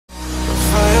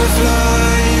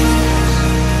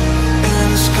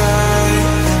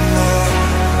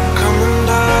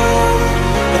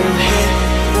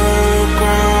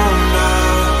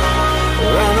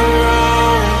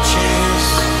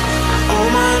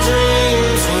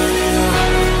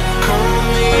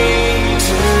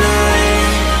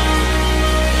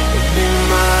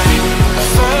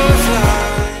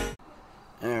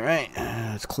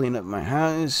clean up my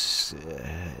house.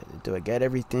 Do I got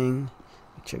everything?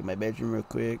 Check my bedroom real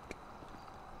quick.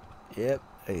 Yep,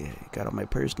 I got all my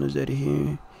personals out of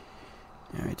here.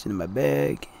 Alright, it's in my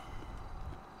bag.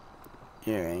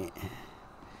 Alright.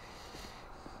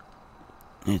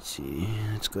 Let's see.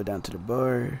 Let's go down to the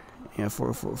bar. Yeah,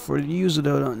 for the user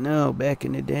though don't know, back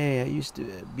in the day I used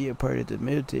to be a part of the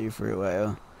military for a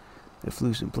while. I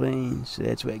flew some planes, so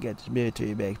that's why I got this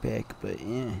military backpack. But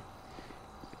yeah,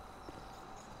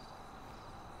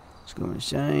 let's go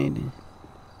inside.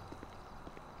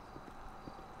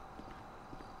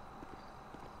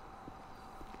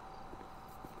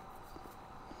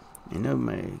 I know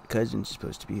my cousin's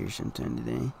supposed to be here sometime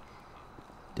today.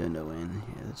 Don't know when.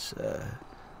 Yeah,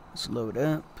 let's load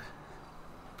up.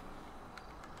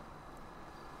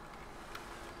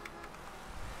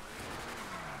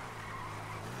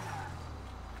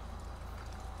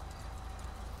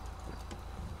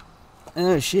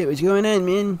 Oh shit, what's going on,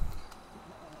 man?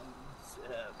 What's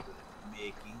up,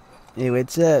 Mickey? Hey,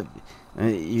 what's up?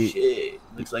 Shit,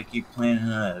 looks like you're planning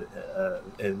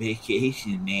a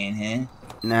vacation, man, huh?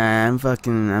 Nah, I'm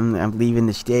leaving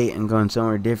the state and going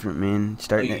somewhere different, man.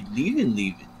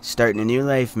 Leaving? Starting a new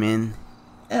life, man.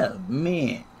 Oh,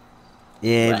 man.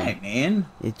 Yeah, Why, man?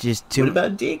 it's just too. What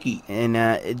about Dicky? And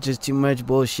it's just too much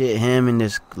bullshit. Him and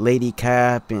this lady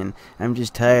cop, and I'm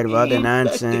just tired of all the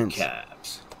nonsense. Fuck the cops.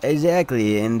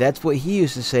 Exactly, and that's what he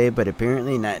used to say, but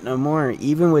apparently not no more.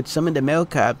 Even with some of the male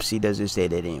cops, he doesn't say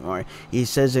that anymore. He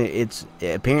says it's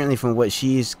apparently, from what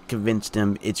she's convinced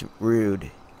him, it's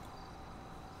rude.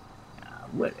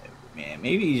 Whatever, man.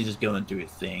 Maybe he's just going through a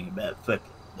thing about fucking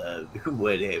love or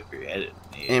whatever. I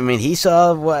don't know. I mean, he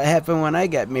saw what happened when I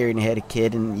got married and had a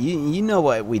kid, and you know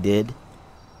what we did.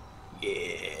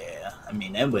 Yeah, I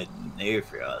mean, I wasn't there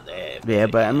for all that. Yeah,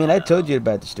 but I mean, I told you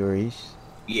about the stories.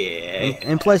 Yeah.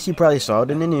 And plus, you probably saw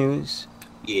it in the news.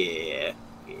 Yeah.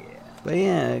 But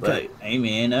yeah. But hey,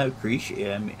 man, I appreciate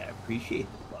the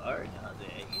bar and all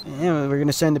that. You know? Yeah, we're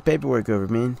gonna send the paperwork over,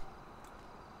 man.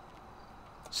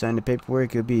 Sign the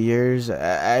paperwork, it'll be yours.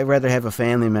 I'd rather have a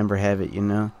family member have it, you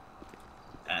know.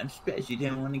 I'm surprised you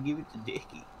didn't want to give it to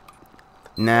Dicky.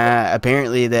 Nah,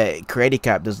 apparently that Coretti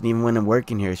cop doesn't even want to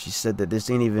work in here. She said that this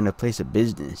ain't even a place of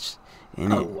business.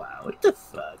 And oh wow, what the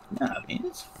fuck? Nah, man,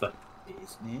 it's fucking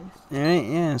business. Alright,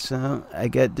 yeah, so I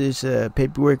got this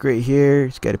paperwork right here.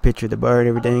 It's got a picture of the bar and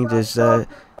everything. Just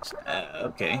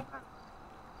okay.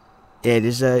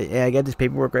 Yeah, I got this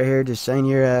paperwork right here. Just sign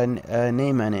your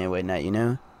name on it and whatnot, you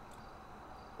know.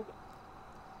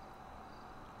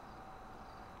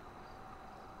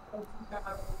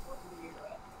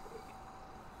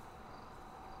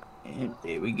 And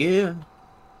there we go.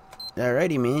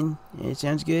 Alrighty, man. It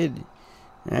sounds good.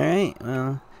 Alright,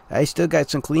 well, I still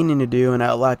got some cleaning to do, and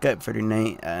I'll lock up for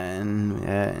tonight. And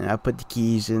I'll put the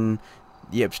keys in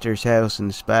the upstairs house in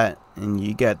the spot. And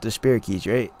you got the spare keys,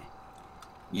 right?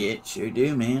 Yeah, sure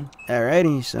do, man.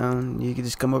 Alrighty, so you can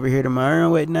just come over here tomorrow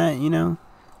and whatnot, you know?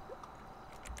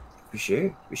 For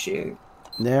sure.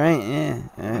 Alright, yeah.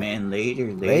 Man, later,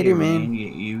 man.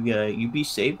 You be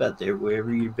safe out there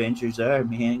wherever your ventures are,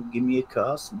 man. Give me a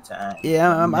call sometime.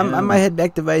 Yeah, I might head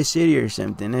back to Vice City or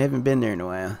something. I haven't been there in a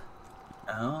while.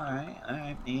 Oh,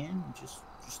 alright, man. Just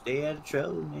stay out of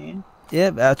trouble, man.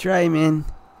 Yep, I'll try, man.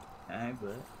 Alright,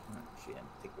 bud. Oh, shit, I'm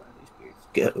gonna take one of these beers.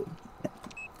 Go.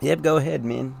 Yep, go ahead,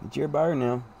 man. It's your bar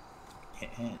now.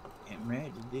 I'm ready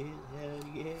to do it. Hell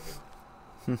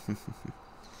yeah.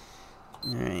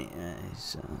 Alright,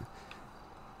 so...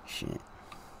 Shit.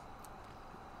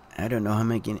 I don't know how I'm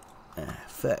getting...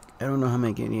 fuck. I don't know how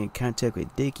I'm getting in contact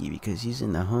with Dicky because he's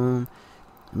in the home.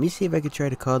 Let me see if I could try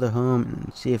to call the home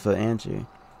and see if he'll answer.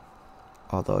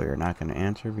 Although you're not going to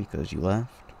answer because you left.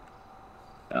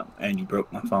 Oh, and you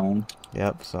broke my phone.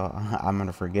 Yep, so I'm going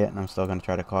to forget and I'm still going to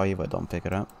try to call you, but don't pick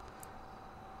it up.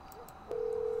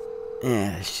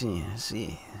 Yeah, let's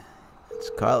see. Let's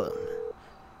call him.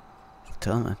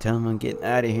 Tell him I'm getting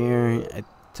out of here. I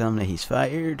tell him that he's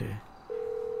fired.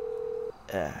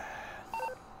 Oh,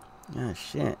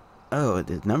 shit. Oh,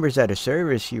 the number's out of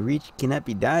service. You reach cannot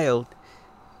be dialed.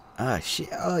 Ah, shit.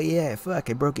 Oh, yeah, fuck.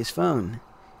 I broke his phone.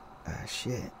 Ah,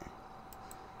 shit.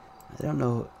 I don't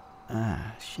know.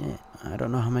 Ah, shit. I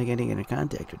don't know how am I getting into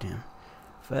contact with him.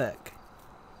 Fuck.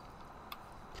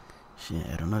 Shit,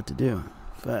 I don't know what to do.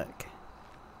 Fuck.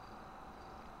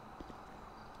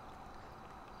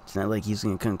 It's not like he's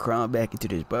gonna come crawling back into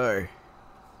this bar.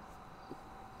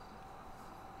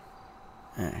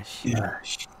 Ah, shit. Yeah,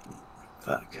 shit.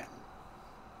 Fuck.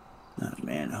 Oh,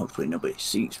 man, hopefully nobody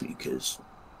sees me, because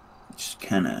I just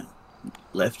kind of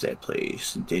left that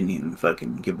place and didn't even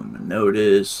fucking give them a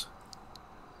notice.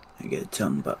 I gotta tell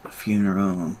him about the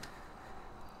funeral.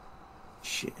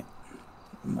 Shit.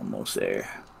 I'm almost there.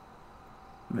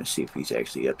 I'm gonna see if he's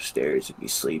actually upstairs, if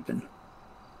he's sleeping.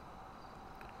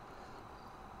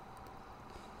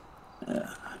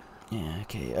 Yeah,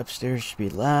 okay, upstairs should be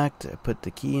locked. I put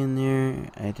the key in there.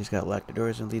 I just gotta lock the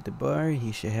doors and leave the bar.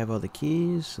 He should have all the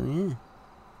keys, so yeah.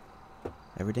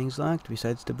 Everything's locked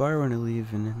besides the bar when I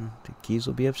leave, and then the keys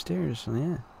will be upstairs, so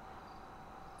yeah.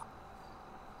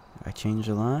 I changed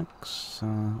the locks,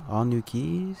 all new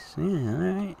keys. Yeah,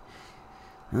 alright.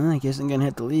 Well, I guess I'm gonna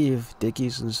have to leave.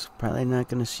 Dicky's is probably not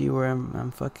gonna see where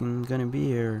I'm fucking gonna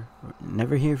be, or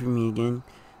never hear from me again.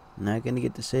 I'm not gonna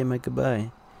get to say my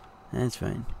goodbye. That's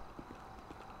fine.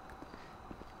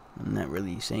 I'm not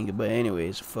really saying goodbye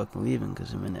anyways, fucking leaving,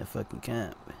 because I'm in that fucking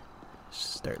camp.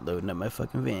 Start loading up my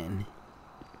fucking van.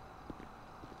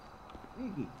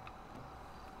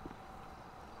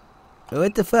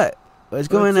 What the fuck? What's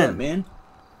going on, man?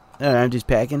 Oh, I'm just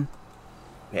packing.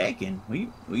 Packing? What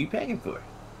are you packing for?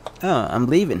 Oh, I'm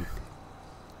leaving.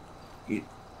 You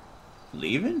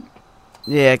leaving?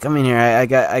 Yeah, come in here. I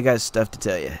got stuff to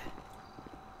tell you.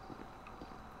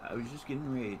 I was just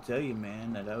getting ready to tell you,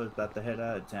 man, that I was about to head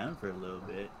out of town for a little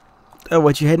bit. Oh,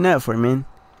 what you heading out for, man?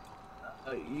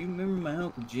 You remember my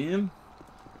Uncle Jim?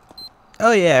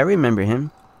 Oh, yeah, I remember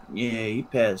him. Yeah, he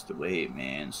passed away,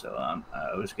 man, so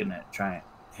I was gonna try and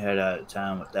head out of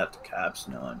town without the cops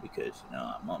knowing because, you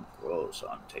know, I'm on parole, so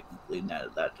I'm technically not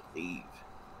allowed to leave.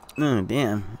 Oh,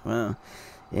 damn. Well,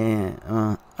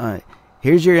 yeah,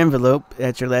 here's your envelope.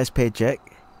 That's your last paycheck.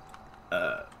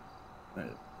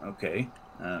 Okay.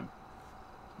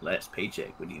 Last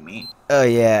paycheck, what do you mean? Oh,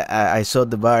 yeah, I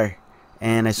sold the bar.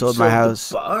 And I sold my house.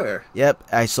 The bar? Yep,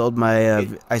 I sold my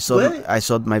I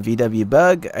sold my VW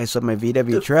Bug, I sold my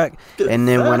VW truck, and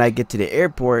then when I get to the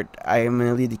airport, I am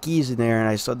gonna leave the keys in there, and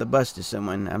I sold the bus to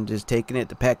someone. I'm just taking it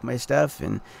to pack my stuff,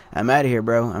 and I'm out of here,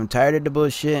 bro. I'm tired of the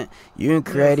bullshit. You and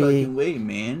Coretti. No fucking way,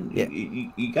 man. Yeah.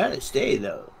 You gotta stay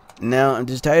though. No, I'm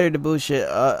just tired of the bullshit.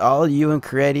 All you and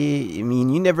Coretti, I mean,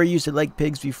 you never used to like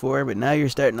pigs before, but now you're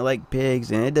starting to like pigs,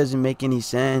 and it doesn't make any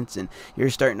sense, and you're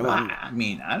starting to want... I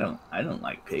mean, I don't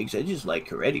like pigs. I just like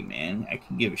Coretti, man. I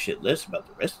can give a shit less about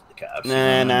the rest of the cops.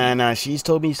 Nah. She's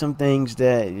told me some things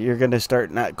that you're going to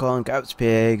start not calling cops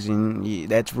pigs, and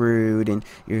that's rude, and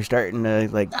you're starting to,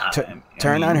 like,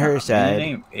 turn on her side.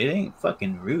 Man, it ain't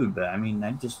fucking rude, but, I mean,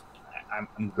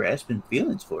 I'm grasping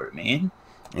feelings for it, man.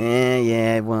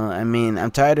 Yeah, well, I mean, I'm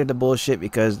tired of the bullshit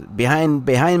because behind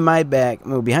my back,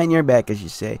 well, behind your back, as you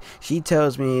say, she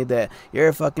tells me that you're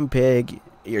a fucking pig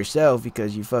yourself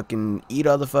because you fucking eat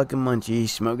all the fucking munchies,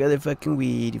 smoke all the fucking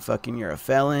weed, you're a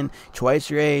felon, twice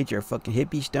your age, you're a fucking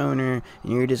hippie stoner,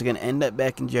 and you're just gonna end up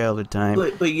back in jail all the time.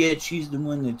 But yet she's the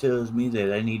one that tells me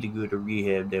that I need to go to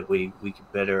rehab, that way we can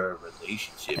better our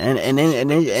relationship.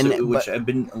 Which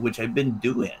I've been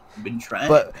doing. I've been trying.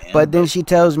 But then she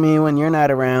tells me when you're not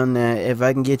around that if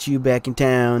I can get you back in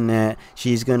town, that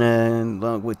she's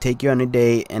gonna take you on a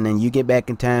date, and then you get back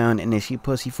in town, and then she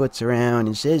pussyfoots around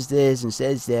and says this and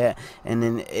says that, and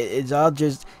then it's all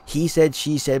just he said,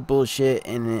 she said bullshit,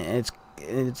 and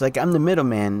it's like I'm the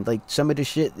middleman. Like some of the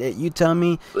shit that you tell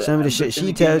me, some of the shit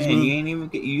she tells me.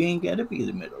 You ain't gotta be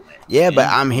the middleman. Yeah, but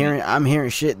I'm hearing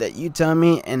shit that you tell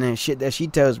me, and then shit that she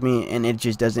tells me, and it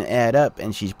just doesn't add up.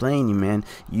 And she's playing you, man.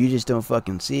 You just don't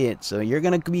fucking see it. So you're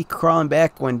gonna be crawling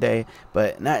back one day,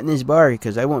 but not in this bar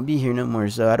because I won't be here no more.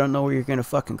 So I don't know where you're gonna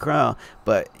fucking crawl.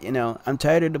 But you know, I'm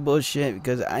tired of the bullshit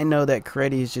because I know that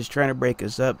Coretti is just trying to break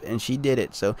us up, and she did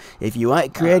it. So if you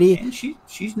want Coretti, and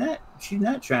she's not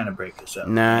trying to break us up.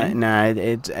 Nah,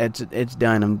 it's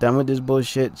done. I'm done with this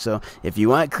bullshit. So if you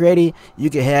want Coretti, you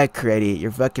can have Coretti.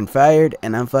 You're fucking fired,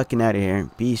 and I'm fucking out of here.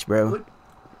 Peace, bro. What?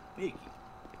 Micky.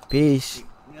 Peace.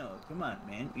 No, come on,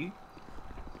 man. It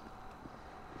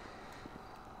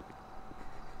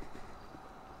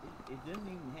doesn't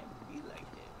even have to be like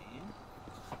that, man.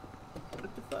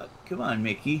 What the fuck? Come on,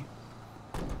 Micky.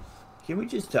 Can we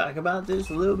just talk about this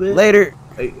a little bit? Later.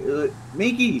 Hey,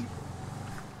 Micky.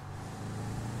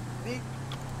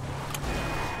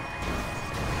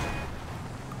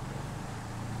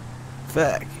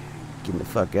 Fuck. Getting the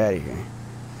fuck out of here.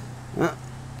 Well,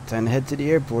 time to head to the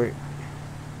airport.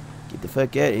 Get the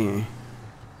fuck out of here.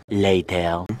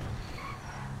 Later.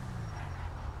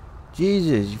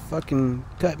 Jesus, you fucking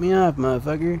cut me off,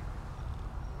 motherfucker.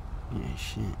 Yeah,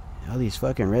 shit. All these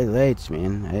fucking red lights,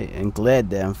 man. I'm glad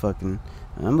that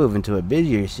I'm moving to a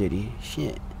busier city.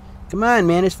 Shit. Come on,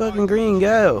 man. It's fucking green.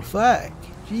 Go. Fuck.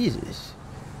 Jesus.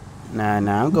 Nah,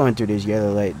 I'm going through this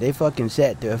yellow light. They fucking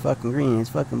set to a fucking green. It's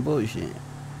fucking bullshit.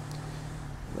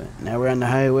 But now we're on the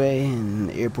highway, and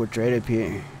the airport's right up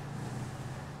here.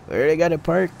 Where I gotta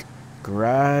park?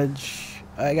 Garage.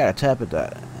 I gotta tap it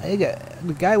that.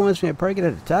 The guy wants me to park it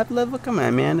at the top level? Come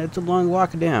on, man. That's a long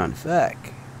walk down. Fuck.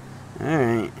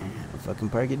 Alright. I'll fucking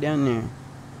park it down there.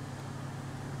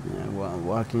 I'll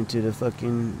walk into the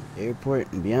fucking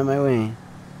airport and be on my way.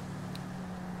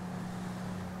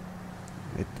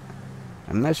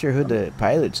 I'm not sure who the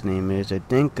pilot's name is. I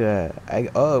think,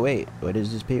 oh, wait. What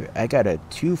is this paper? I got a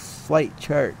 2-flight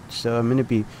chart. So I'm gonna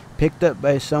be picked up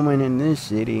by someone in this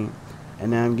city.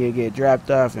 And then I'm gonna get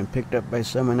dropped off and picked up by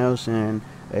someone else in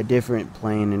a different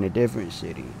plane in a different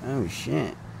city. Oh,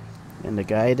 shit. And the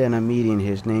guy that I'm meeting,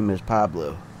 his name is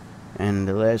Pablo. And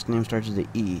the last name starts with an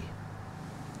E.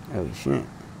 Oh, shit.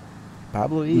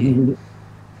 Pablo E.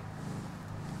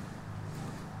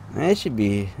 That should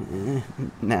be...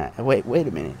 nah, wait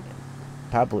a minute.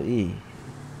 Pablo E.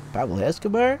 Pablo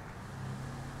Escobar?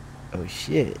 Oh,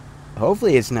 shit.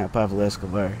 Hopefully it's not Pablo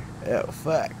Escobar. Oh,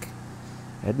 fuck.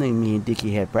 I think me and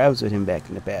Dicky had problems with him back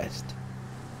in the past.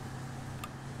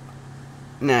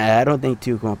 Nah, I don't think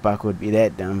Tuco and Paco would be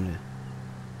that dumb.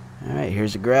 Alright,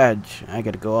 here's the garage. I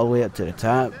gotta go all the way up to the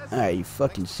top. Alright, you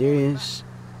fucking serious?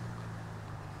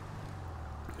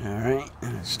 Alright,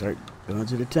 let's start going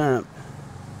to the top.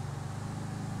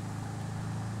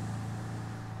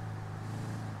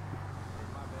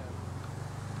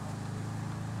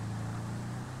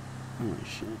 Oh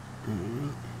shit.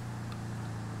 Alright.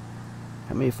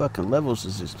 How many fucking levels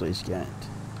does this place got?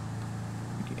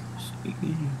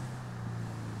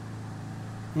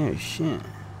 Yeah, shit.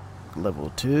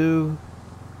 Level 2.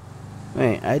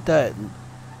 Wait, I thought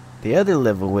the other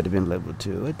level would have been level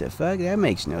 2. What the fuck? That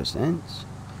makes no sense.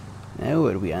 Now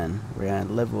what are we on? We're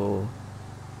on level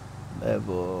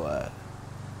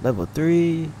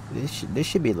 3. This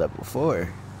should be level 4.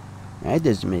 That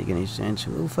doesn't make any sense.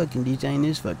 Who fucking designed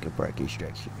this fucking parking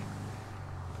structure?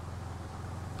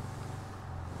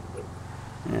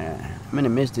 Yeah, I'm gonna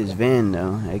miss this van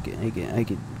though. I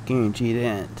could guarantee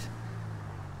that.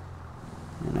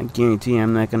 And I guarantee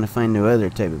I'm not gonna find no other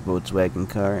type of Volkswagen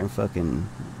car in fucking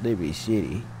Liberty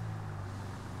City.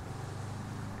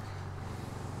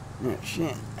 Oh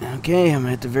shit. Okay, I'm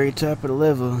at the very top of the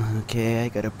level. Okay, I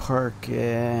gotta park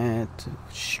at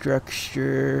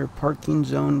structure parking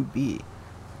zone B.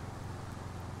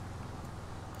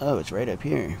 Oh, it's right up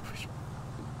here.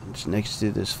 It's next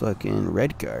to this fucking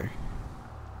red car.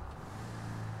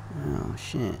 Oh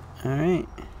shit. Alright.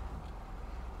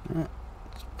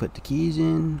 Let's put the keys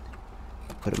in.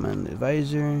 Put them on the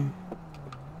visor.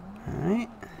 Alright.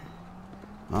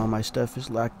 All my stuff is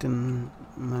locked in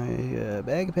my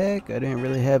backpack. I didn't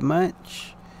really have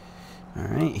much.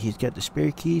 Alright, he's got the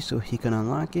spare key so he can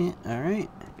unlock it. Alright.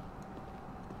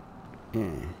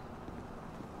 Yeah.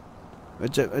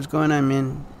 What's up? What's going on,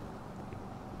 man?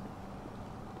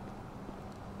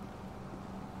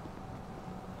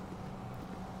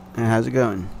 How's it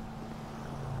going?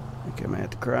 Okay, I'm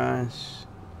at the cross.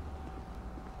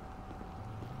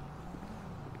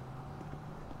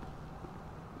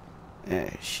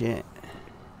 Shit.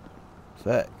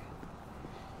 Fuck.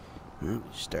 Well,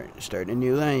 start a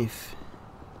new life.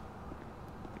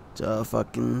 It's all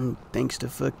fucking thanks to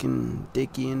fucking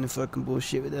Dicky and the fucking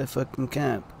bullshit with that fucking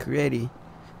cop, Coretti.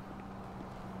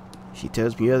 She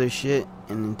tells me other shit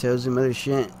and then tells him other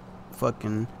shit.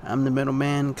 Fucking, I'm the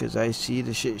middleman because I see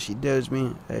the shit she does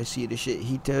me. I see the shit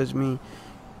he tells me.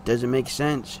 Doesn't make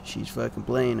sense. She's fucking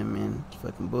playing him, man. It's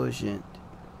fucking bullshit.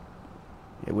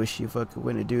 I wish she fucking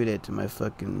wouldn't do that to my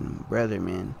fucking brother,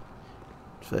 man.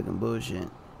 It's fucking bullshit.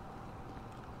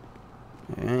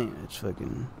 Alright, let's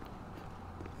fucking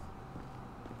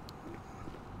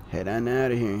head on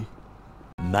out of here.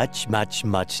 Much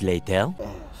later.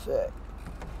 Fuck.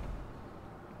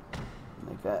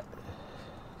 I got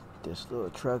this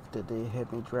little truck that they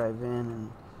had me drive in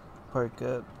and park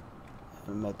up.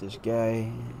 I met this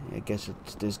guy. I guess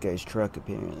it's this guy's truck,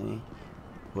 apparently.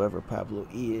 Whoever Pablo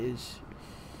E is.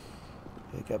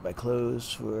 I got my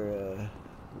clothes for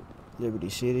Liberty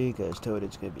City because I was told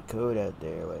it's going to be cold out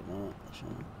there or whatnot. So,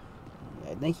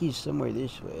 I think he's somewhere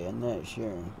this way. I'm not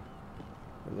sure.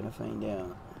 We're going to find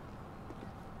out.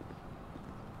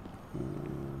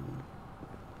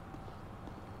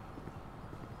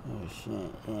 Oh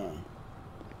shit, yeah.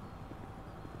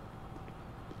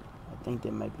 I think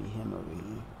that might be him over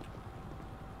here.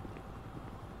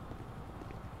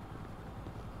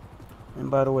 And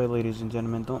by the way, ladies and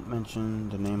gentlemen, don't mention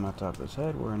the name on top of his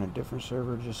head. We're in a different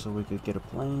server just so we could get a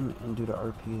plane and do the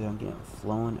RP that I'm getting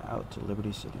flown out to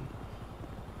Liberty City.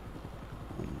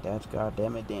 And that's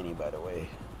goddammit Danny, by the way.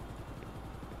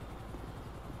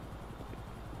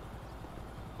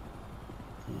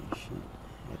 Oh shit.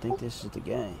 I think this is the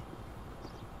guy.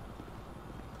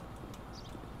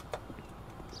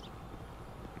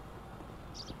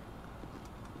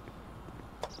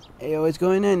 Hey, what's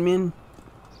going on, man?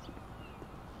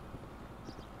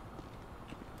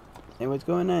 Hey, what's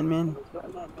going on, man?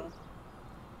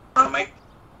 Oh, mate.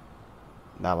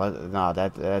 No,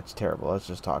 that's terrible. Let's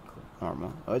just talk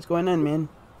normal. Oh, what's going on, man?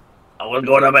 Oh, what's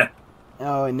going on, man?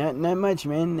 Oh, not much,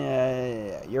 man.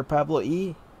 You're Pablo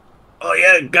E. Oh,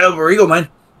 yeah, Cayo Perico, man.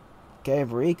 Cayo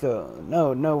Perico.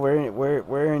 No,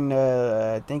 we're in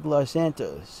I think Los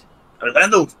Santos.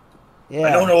 Orlando. Yeah.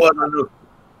 I don't know what to do.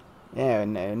 Yeah,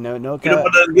 no. You know what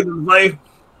that's getting to the plane?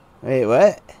 Wait,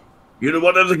 what? You know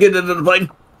what that's getting into the plane?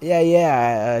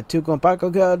 Yeah. Tuco and Paco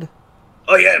code.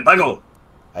 Oh, yeah, Paco.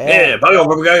 Yeah, Paco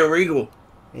from Cayo Perico.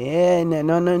 Yeah,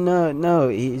 no.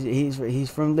 He's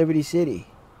from Liberty City.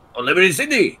 Oh, Liberty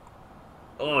City.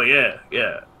 Oh, yeah.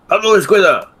 Pablo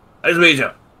Escuela. Nice to meet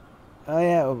you. Oh,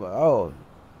 yeah. Oh,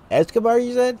 Escobar,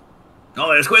 you said? No,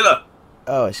 Escuela.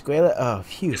 Oh, Escuela? Oh,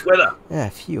 phew. Escuela. Yeah,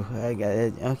 phew. I got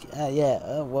it. Okay.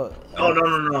 Yeah. Well. Oh,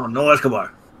 no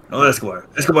Escobar. No Escobar.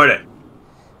 Escobar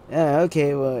there.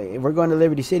 Okay. Well, we're going to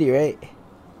Liberty City, right?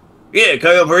 Yeah,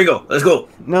 Cayo Perico. Let's go.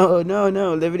 No.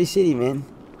 Liberty City, man.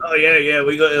 Oh, yeah.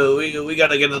 We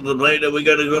gotta get to the plane and we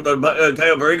gotta go to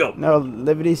Cayo Perico. No,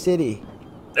 Liberty City.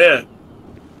 Yeah.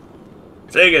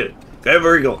 Say it. Cayo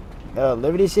Perico. No,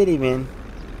 Liberty City, man.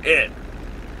 Yeah.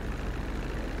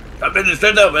 I've been to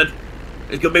stand up, man.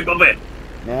 It's gonna be bumpy.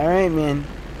 All right, man.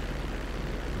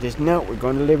 Just note, we're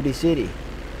going to Liberty City.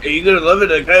 Hey, you gonna love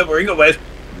it at Cayo Perico, man.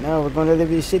 No, we're going to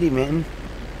Liberty City, man.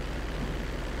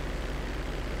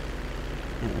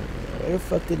 Where the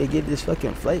fuck did they get this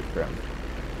fucking flight from?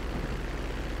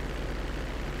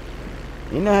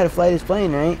 You know how to fly this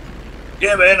plane, right?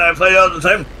 Yeah, man, I fly all the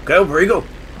time. Cayo Perico.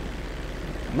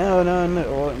 No.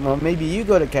 Well, maybe you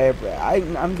go to Cayo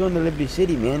Perico. I'm going to Liberty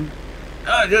City, man.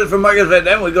 Just from Marcus Van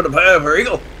Dam, we go to Cayo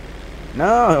Perico.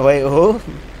 No, wait, who?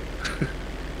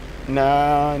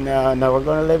 No, we're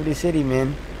going to Liberty City,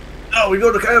 man. No, we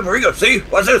go to Cayo Perico. See?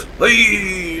 Watch this.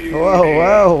 Whee!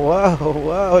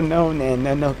 Whoa,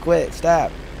 no, quit,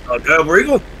 stop. Cayo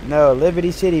Perico? No,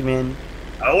 Liberty City, man.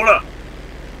 Hold up.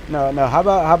 No, how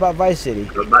about Vice City?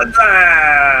 Goodbye.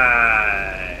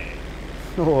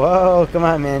 Whoa, come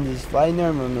on, man, just fly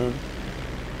normal, man.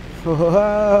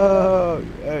 Whoa,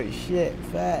 oh shit,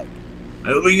 fuck. I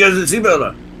hope you guys have a seatbelt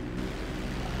on.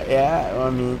 Yeah, well, I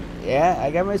mean, yeah,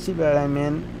 I got my seatbelt on,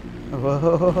 man.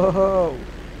 Whoa.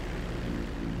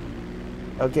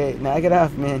 Okay, knock it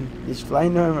off, man. Just fly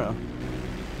normal.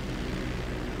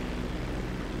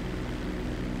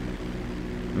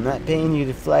 I'm not paying you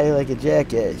to fly like a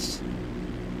jackass.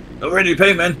 Already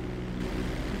paid, man.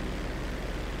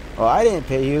 Oh, I didn't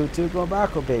pay you. Tuco and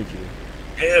Baco paid you.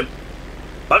 Yeah.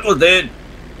 Paco's dead.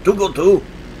 Tuco too.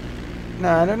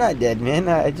 No, they're not dead, man.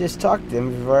 I just talked to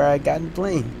them before I got in the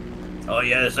plane. Oh,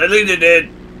 yes, I think they did.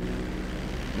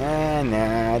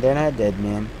 Nah, they're not dead,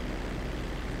 man.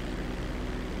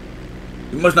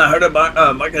 You must not heard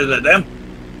about Marcus Van Dam.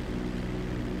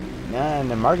 Nah, and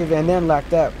the Marcus Van Dam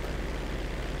locked up.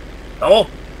 No.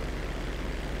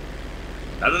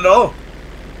 I don't know.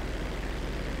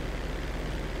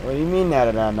 What do you mean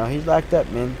that? No, he's locked up,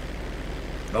 man.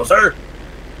 No, sir.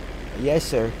 Yes,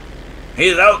 sir.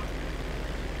 He's out.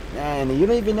 Nah, and you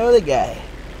don't even know the guy.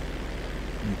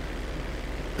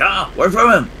 Nah, work for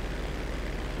him.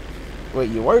 Wait,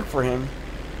 you work for him?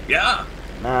 Yeah.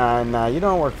 Nah, you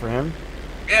don't work for him.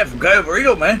 Yeah, from Cayo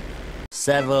Perico, man.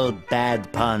 Several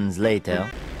bad puns later.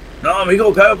 No,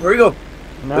 amigo, Cayo Perico.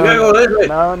 No, We gotta go this way.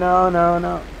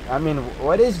 No. I mean,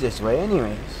 what is this way,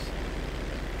 anyways?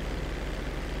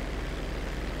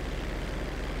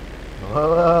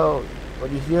 Whoa,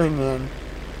 what are you doing, man?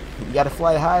 You gotta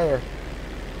fly higher.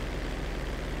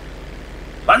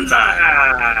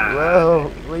 Banzai!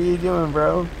 Whoa, what are you doing,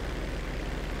 bro?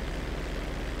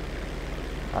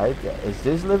 Alright, is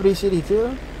this Liberty City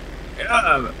too?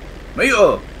 Yeah,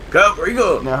 amigo, Cayo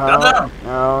Perico. Down.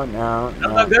 No.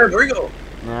 Cayo Perico.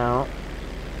 No.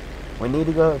 We need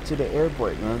to go to the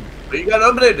airport, man. But you got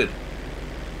updated.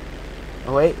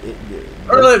 Oh, wait.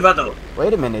 Early, Vato.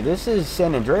 Wait a minute. This is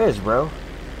San Andreas, bro.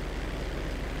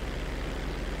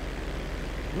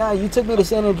 Nah, you took me to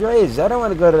San Andreas. I don't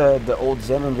want to go to the old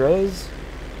San Andreas.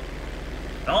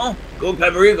 No? Go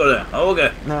Cayo Perico then. Oh,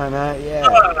 okay. No, yeah.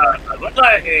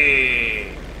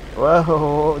 Banzai!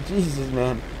 Whoa, Jesus,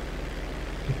 man.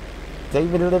 Take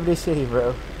me to Liberty City,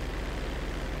 bro.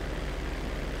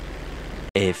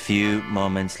 A few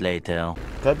moments later.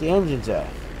 Cut the engines off.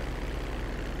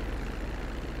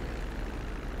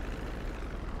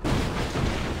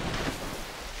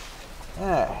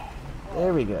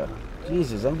 There we go.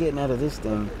 Jesus, I'm getting out of this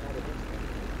thing.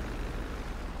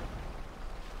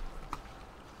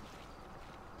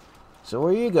 So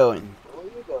where are you going?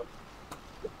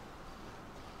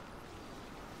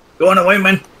 Going away,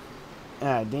 man.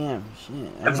 Ah, damn.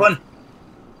 Shit. Have fun.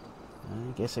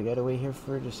 I guess I gotta wait here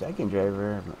for the second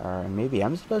driver. Or maybe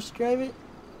I'm supposed to drive it?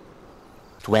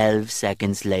 12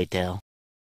 seconds later.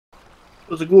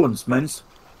 How's it going, Smens?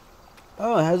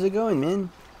 Oh, how's it going,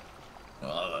 man?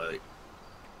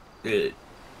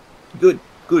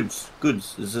 Goods.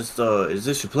 Is this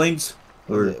your planes?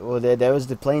 Or Well, that was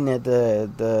the plane that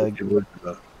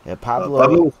Pablo.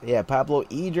 Pablo? Yeah, Pablo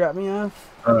E dropped me off.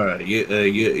 all right,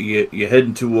 you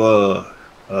heading to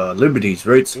Liberties,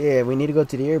 right? Yeah, we need to go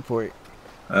to the airport.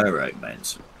 All right, man.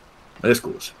 Let's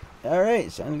go. All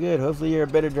right, sounds good. Hopefully you're a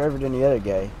better driver than the other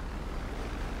guy.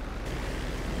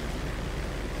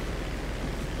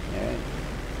 All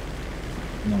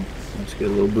right. Let's get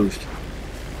a little boost.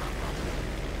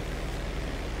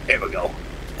 There we go.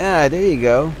 Ah, there you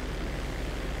go.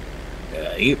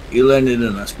 You landed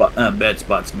in a bad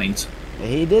spot, Smens.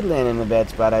 He did land in a bad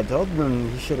spot. I told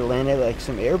him he should have landed like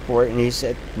some airport, and he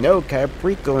said, no,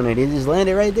 Caprico, and he just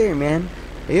landed right there, man.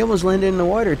 He almost landed in the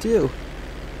water, too.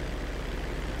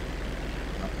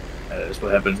 That's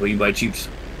what happens when you buy cheaps.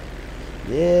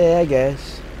 Yeah, I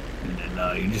guess. And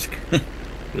then you just...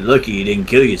 You're lucky he didn't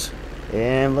kill you.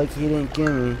 Yeah, I'm lucky he didn't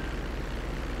kill me.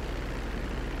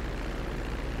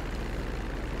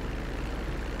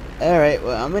 Alright,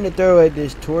 well, I'm gonna throw at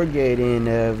this tour guide in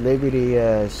Liberty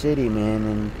City, man,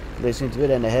 and listen to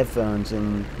it on the headphones,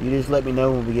 and you just let me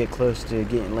know when we get close to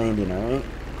getting landing, alright?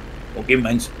 Okay,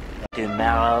 man.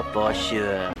 Tomorrow for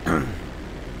sure. Yeah,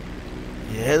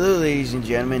 hello, ladies and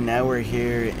gentlemen. Now we're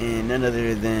here in none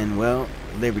other than, well,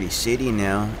 Liberty City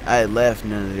now. I left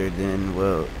none other than,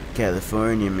 well,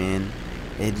 California, man.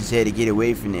 I just had to get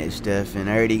away from that stuff, and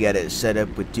I already got it set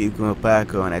up with Tuco and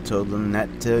Paco, and I told them not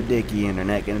to tell Dicky, and they're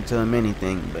not going to tell him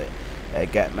anything, but I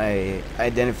got my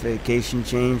identification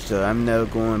changed, so I'm now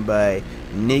going by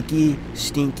Nicky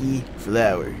Stinky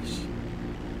Flowers.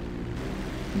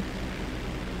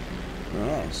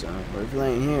 Yeah, so we're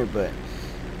flying here, but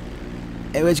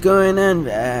hey, what's going on?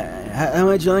 How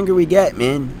much longer we got,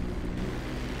 man?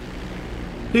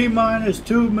 T-minus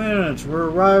 2 minutes. We're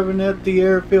arriving at the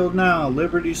airfield now,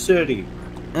 Liberty City.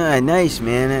 Ah, nice,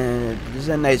 man. This is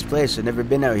a nice place. I've never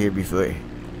been out here before.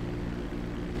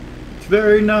 It's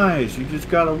very nice. You just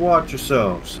gotta watch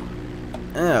yourselves.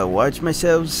 Watch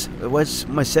myself? What's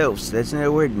myself? That's not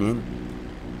a word, man.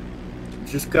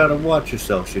 Just gotta watch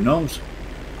yourselves, you know?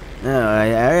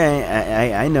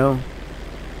 I know.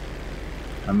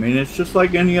 I mean, it's just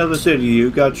like any other city.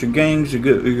 You got your gangs,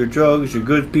 your drugs, your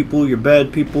good people, your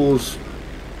bad peoples,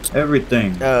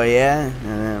 everything. Oh, yeah?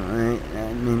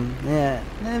 I mean, yeah,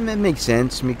 that makes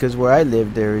sense, because where I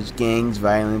live, there's gangs,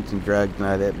 violence, and drugs, and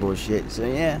all that bullshit. So,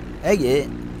 yeah, I get it.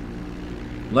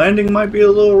 Landing might be a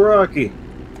little rocky.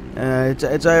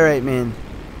 It's alright, man.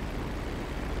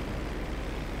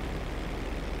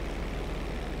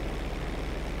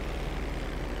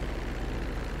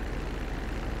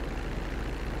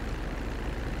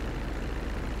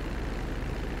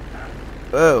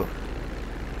 Whoa.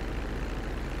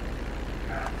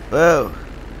 Whoa.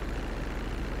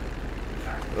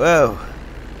 Whoa.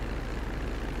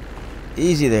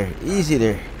 Easy there. Easy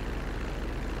there.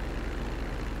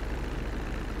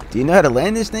 Do you know how to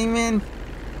land this thing, man?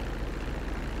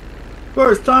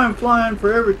 First time flying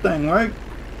for everything, right?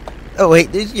 Oh,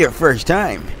 wait. This is your first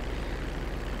time.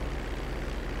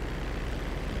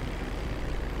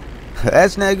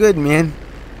 That's not good, man.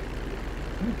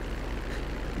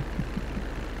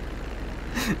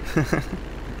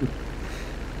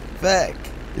 Fuck.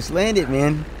 Just land it,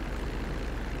 man.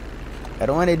 I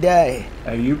don't want to die.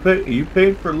 Hey, you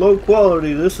paid for low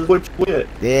quality. This is what you get.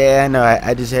 Yeah, I know.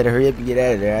 I just had to hurry up and get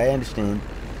out of there. I understand.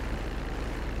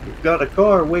 We've got a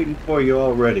car waiting for you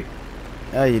already.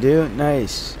 Oh, you do?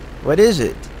 Nice. What is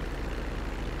it?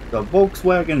 The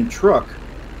Volkswagen truck.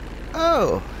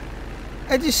 Oh.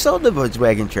 I just sold the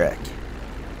Volkswagen truck.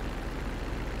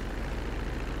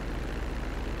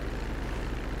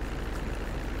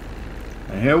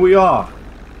 And here we are.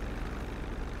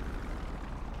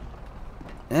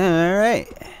 Alright.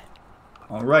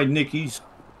 Alright, Nickies.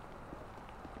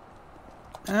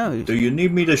 Oh. Do you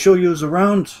need me to show you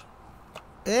around?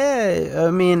 Yeah,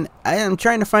 I mean, I am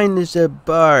trying to find this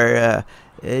bar.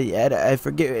 I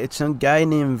forget. It's some guy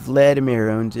named Vladimir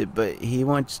owns it, but he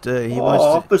wants to.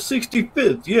 Off of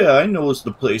 65th. Yeah, I know it's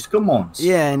the place. Come on.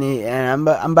 Yeah, and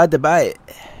I'm about to buy it.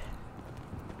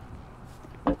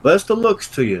 Best of looks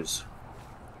to yous.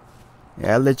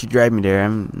 Yeah, I'll let you drive me there.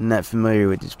 I'm not familiar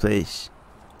with this place.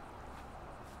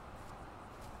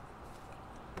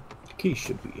 The key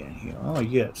should be in here. Oh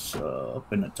yes,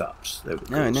 up in the tops. There we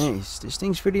go. Oh, nice. This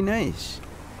thing's pretty nice.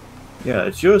 Yeah,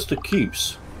 it's yours to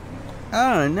keeps.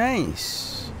 Oh,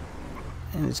 nice.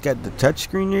 And it's got the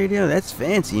touchscreen radio. That's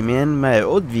fancy, man. My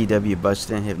old VW bus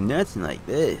didn't have nothing like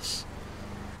this.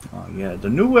 Oh yeah, the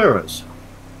new eras.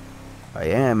 Oh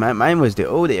yeah, mine was the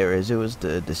old eras. It was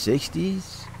the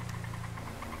 60s.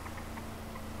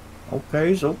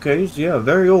 Okay, yeah,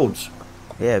 very old.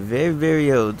 Yeah, very,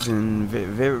 very old and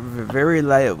very, very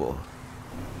reliable.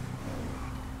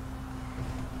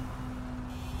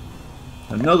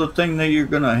 Another thing that you're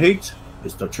gonna hate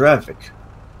is the traffic.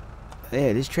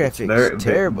 Yeah, this traffic's Very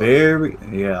terrible.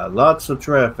 Yeah, lots of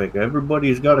traffic.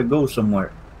 Everybody's got to go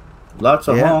somewhere. Lots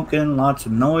of honking, lots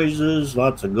of noises,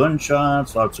 lots of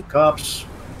gunshots, lots of cops.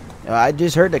 I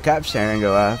just heard the cop siren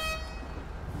go off.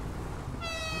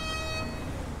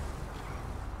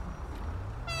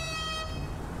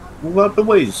 Move out the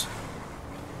ways.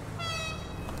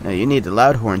 No, you need the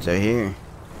loud horns out here.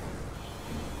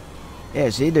 Yeah,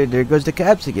 see, there goes the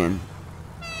cops again.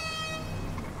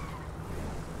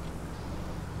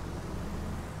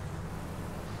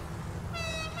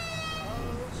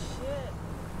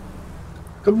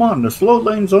 Come on, the slow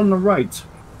lane's on the right.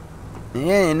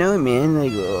 Yeah, I know, man.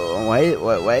 Like,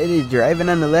 why are they driving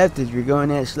on the left if you're going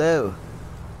that slow?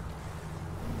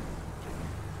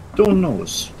 Don't know.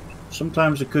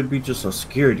 Sometimes it could be just a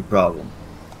security problem.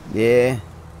 Yeah.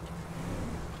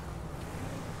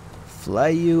 Fly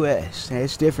US.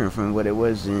 That's different from what it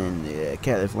was in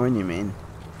California, man.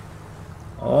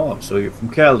 Oh, so you're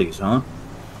from Cali's, huh?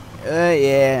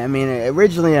 Yeah. I mean,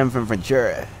 originally I'm from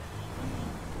Ventura.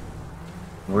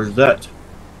 Where's that?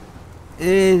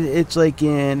 It's like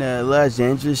in Los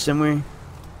Angeles somewhere.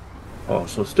 Oh,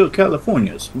 so still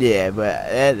California's. Yeah, but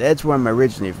that's where I'm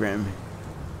originally from.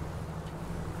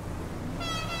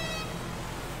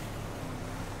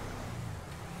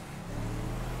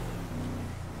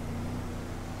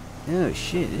 Oh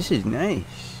shit, this is nice.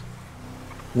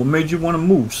 What made you want to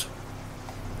move?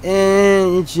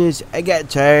 And it's just I got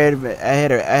tired, but I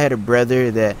had a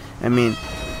brother that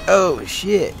oh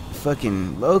shit,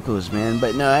 fucking locals, man.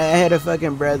 But no, I had a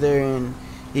fucking brother, and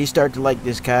he started to like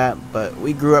this cop. But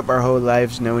we grew up our whole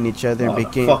lives knowing each other and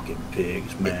became fucking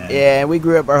pigs, man. Yeah, we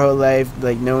grew up our whole life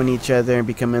like knowing each other and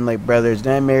becoming like brothers.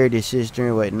 Then I married his sister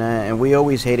and whatnot, and we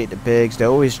always hated the pigs. They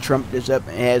always trumped us up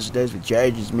and asked us with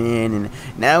charges, man. And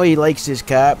now he likes this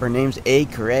cop. Her name's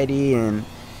Coretti, and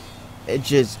it's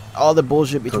just all the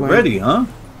bullshit between. Coretti, huh?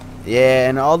 Yeah,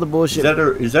 and all the bullshit.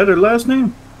 Is that her last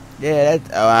name? Yeah,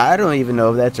 I don't even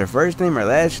know if that's her first name or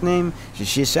last name.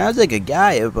 She sounds like a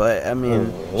guy, but I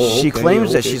mean, she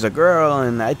claims that she's a girl.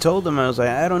 And I told him, I was like,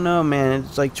 I don't know, man.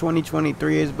 It's like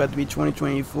 2023 is about to be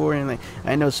 2024, and like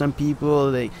I know some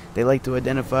people they like to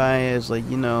identify as like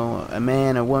a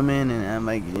man, a woman, and I'm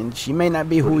like, and she may not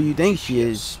be who you think she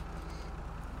is.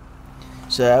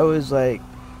 So I was like,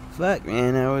 fuck,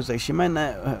 man. I was like, she might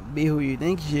not be who you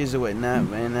think she is or whatnot,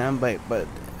 man. I'm like, but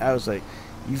I was like,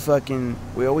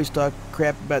 we always talk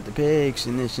crap about the pigs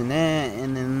and this and that,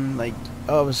 and then like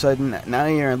all of a sudden now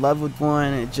you're in love with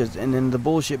one. And then the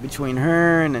bullshit between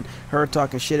her, and then her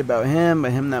talking shit about him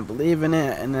but him not believing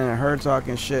it, and then her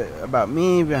talking shit about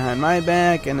me behind my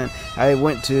back. And then I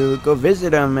went to go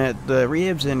visit him at the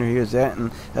rehab center he was at,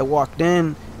 and I walked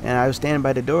in and I was standing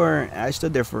by the door. I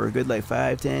stood there for a good like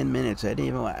 5-10 minutes.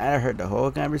 I heard the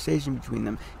whole conversation between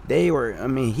them. He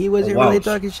wasn't really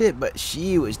talking shit, but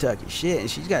she was talking shit, and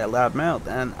she's got a loud mouth.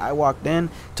 And I walked in,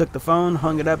 took the phone,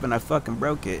 hung it up, and I fucking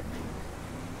broke it.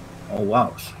 Oh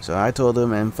wow. So I told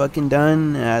him I'm fucking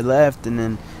done, and I left, and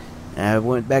then I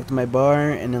went back to my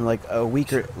bar, and then like a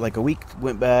week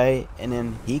went by, and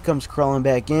then he comes crawling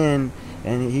back in,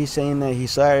 and he's saying that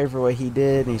he's sorry for what he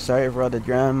did, and he's sorry for all the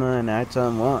drama. And I tell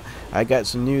him, well, I got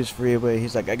some news for you. But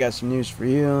he's like, I got some news for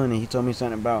you. And he told me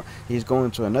something about he's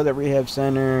going to another rehab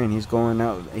center, and he's going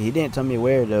out. He didn't tell me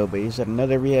where though, but he said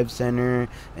another rehab center,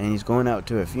 and he's going out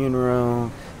to a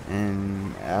funeral.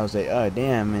 And I was like, oh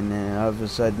damn. And then all of a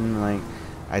sudden, like,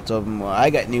 I told him, well,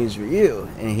 I got news for you.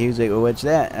 And he was like, well, what's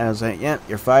that? And I was like, yeah,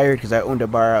 you're fired, because I owned a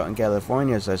bar out in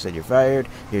California. So I said, you're fired.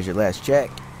 Here's your last check.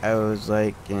 I was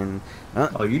like, and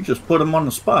oh, you just put him on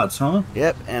the spots, huh?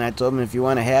 Yep. And I told him, if you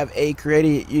want to have a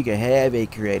Coretti, you can have a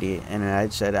Coretti. And I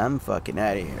said, I'm fucking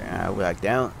out of here. And I walked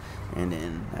out, and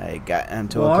then I got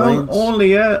onto a plane.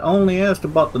 I only asked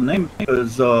about the name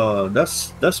because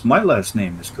that's my last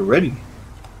name is Coretti.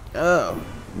 Oh,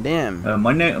 damn.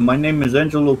 My name is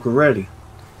Angelo Coretti.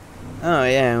 Oh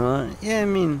yeah, well, yeah. I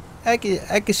mean, I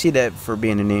could see that for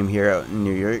being a name here out in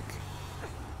New York.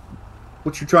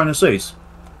 What you trying to say?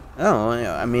 Oh,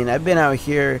 I mean, I've been out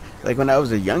here like when I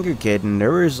was a younger kid, and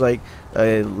there was like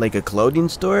a clothing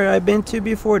store I've been to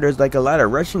before. There's like a lot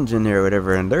of Russians in there or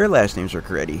whatever, and their last names were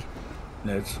Coretti.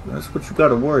 That's what you got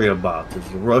to worry about. There's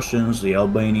the Russians, the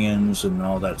Albanians, and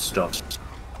all that stuff.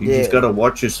 You Yeah. just got to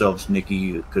watch yourselves,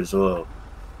 Nicky, because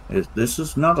this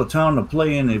is not a town to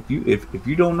play in. If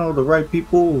you don't know the right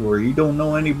people or you don't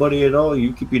know anybody at all,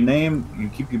 you keep your name, you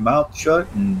keep your mouth shut,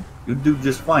 and you do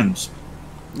just fine.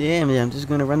 Yeah, man, I'm just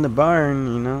gonna run the bar and,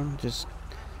 you know, just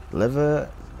live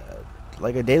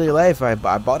like a daily life. I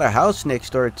bought a house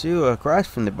next door too, across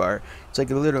from the bar. It's like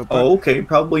a little Oh, okay,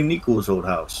 probably Nico's old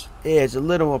house. yeah, it's a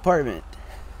little apartment.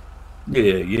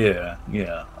 Yeah.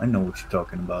 I know what you're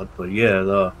talking about, but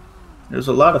yeah, there's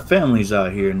a lot of families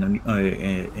out here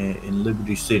in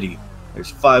Liberty City.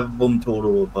 There's 5 of them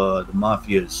total of the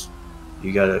mafias.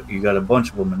 You got a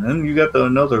bunch of them, and then you got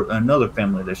another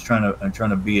family that's trying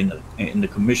to be in the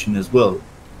commission as well.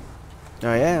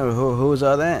 Oh yeah, who's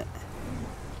all that?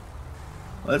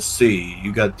 Let's see.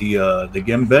 You got the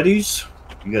Gambettis.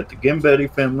 You got the Gambetti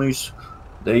families.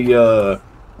 They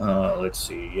let's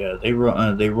see. Yeah, they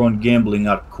run gambling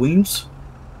out of Queens.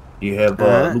 You have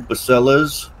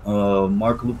Lupicella's.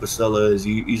 Mark Lupicella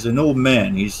he's an old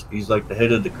man. He's like the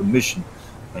head of the commission,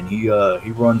 and he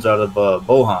runs out of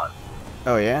Bohan.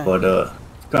 Oh yeah. But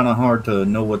it's kind of hard to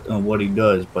know what he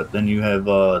does. But then you have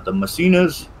the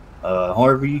Messinas,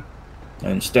 Harvey,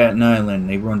 and Staten Island.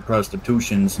 They run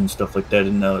prostitutions and stuff like that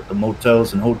in the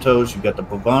motels and hotels. You got the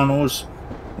Pavanos,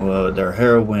 they're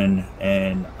heroin,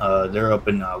 and they're up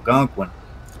in Algonquin.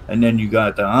 And then you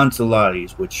got the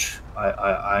Ancelottis, which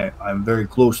I'm very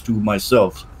close to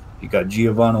myself. You got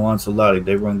Giovanni Ancelotti.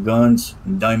 They run guns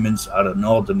and diamonds out of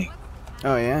Albany.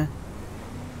 Oh yeah.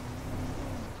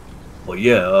 Well,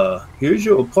 yeah. Here's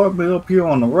your apartment up here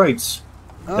on the right.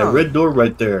 Oh. That red door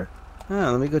right there.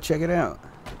 Oh, let me go check it out.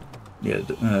 Yeah,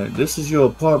 this is your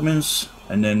apartments,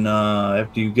 and then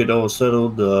after you get all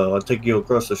settled, I'll take you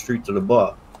across the street to the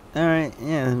bar. All right,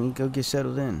 yeah, let me go get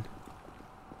settled in.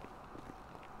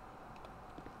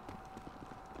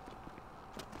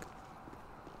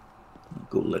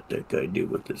 Go let that guy deal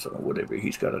with this or whatever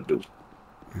he's got to do.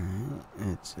 All right,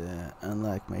 let's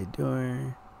unlock my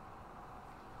door.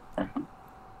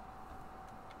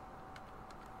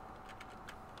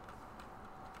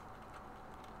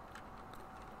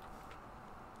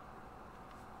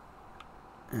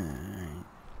 Alright.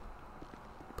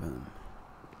 Boom.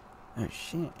 Oh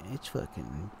shit, it's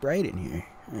fucking bright in here.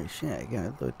 Oh shit, I got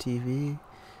a little TV.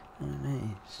 Oh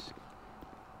nice.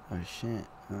 Oh shit.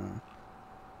 I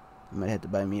might have to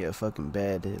buy me a fucking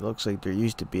bed. It looks like there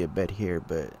used to be a bed here,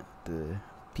 but the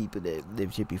people that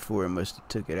lived here before must have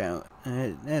took it out.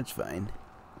 That's fine.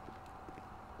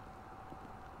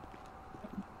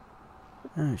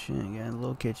 Oh shit, I got a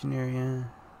little kitchen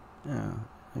area. Oh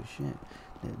shit.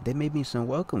 They made me some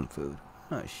welcome food.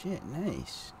 Oh shit,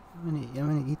 nice. I'm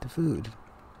gonna eat the food.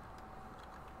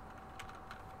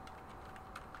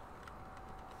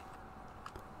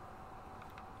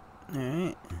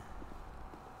 Alright.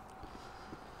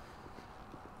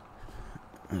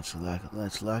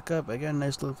 Let's lock up. I got a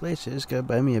nice little place. I just gotta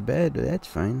buy me a bed, but that's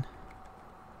fine.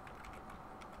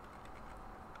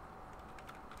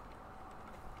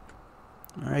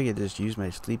 Or I could just use my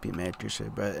sleeping mattress,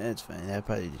 but that's fine. I'll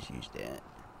probably just use that.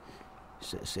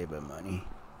 Save my money.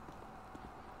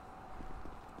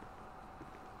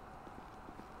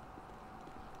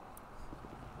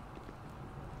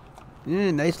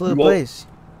 Yeah, nice little place.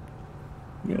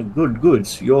 Yeah, good.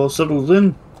 So you all settled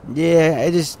in? Yeah,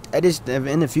 I just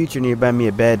in the future need to buy me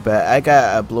a bed, but I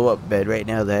got a blow up bed right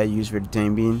now that I use for the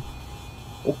time being.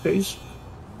 Okay.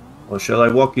 Well, shall I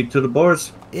walk you to the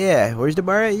bars? Yeah, where's the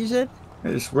bar at, you said?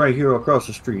 It's right here across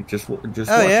the street. Just watch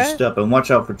your step and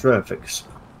watch out for traffic.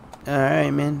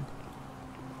 Alright, man.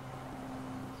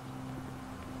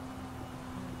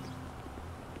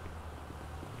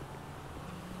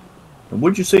 And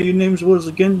what'd you say your names was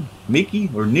again? Mickey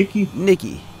or Nicky?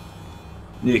 Nicky.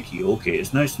 Nicky, okay.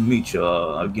 It's nice to meet you.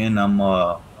 Again,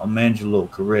 I'm Angelo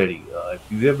Coretti.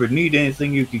 If you ever need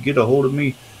anything, you could get a hold of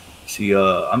me. See,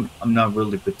 I'm not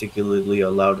really particularly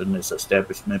allowed in this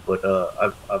establishment, but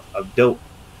I've dealt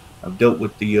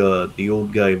with the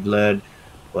old guy Vlad.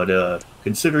 But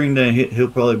considering that he'll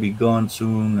probably be gone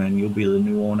soon, and you'll be the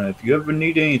new owner. If you ever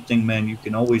need anything, man, you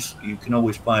can always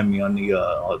find me on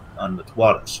the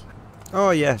Twadas.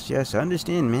 Oh yes, I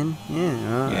understand, man.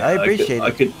 Yeah, I appreciate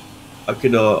it. I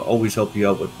could always help you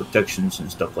out with protections and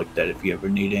stuff like that if you ever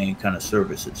need any kind of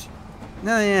services.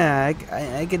 No, yeah,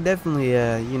 I could definitely,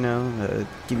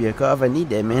 give you a call if I need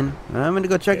that, man. I'm gonna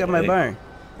go check out my bar.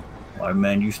 All right,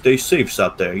 man, you stay safe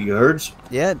out there, you heard?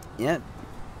 Yeah.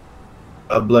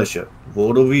 God bless you.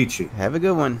 Vodovici. Have a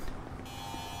good one.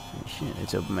 Oh, shit,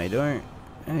 let's open my door.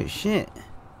 Oh, shit.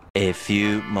 A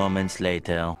few moments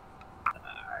later. Alright,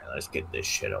 let's get this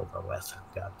shit over with.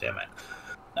 God damn it.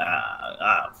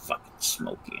 Fucking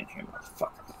smoky in here,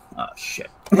 motherfucker. Oh, shit.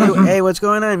 Hey, what's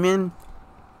going on, man?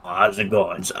 How's it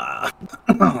going?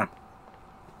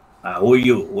 Who are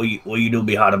you? What you do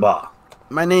behind the bar?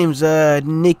 My name's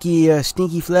Nicky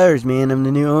Stinky Flowers, man. I'm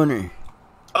the new owner.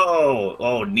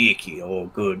 Oh, Nicky. Oh,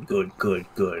 good.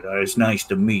 It's nice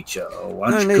to meet you.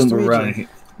 Why don't you nice come to around meet here?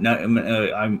 No,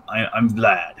 I'm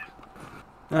Vlad.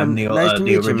 I'm the nice to the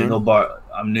meet original you, bar.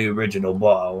 I'm the original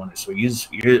bar owner. So you're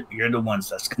the ones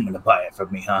that's coming to buy it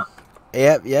from me, huh?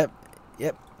 Yep.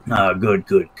 Good.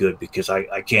 Because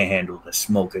I can't handle the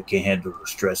smoke. I can't handle the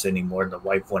stress anymore. The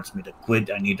wife wants me to quit.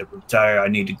 I need to retire. I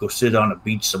need to go sit on a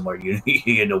beach somewhere.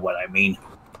 You know what I mean?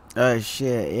 Oh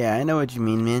shit. Yeah, I know what you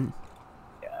mean, man.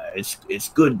 It's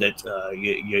good that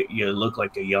you look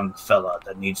like a young fella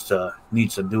that needs to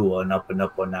do an up and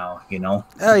up one now, you know.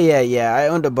 Oh yeah. I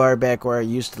owned a bar back where I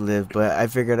used to live, but I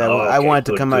figured I wanted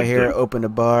to come out here, open a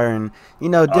bar, and you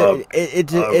know,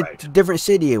 it's a different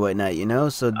city and whatnot, you know.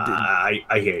 So I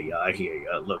hear you.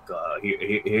 Look,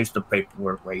 here's the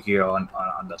paperwork right here on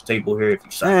the table here. If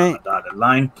you sign on the dotted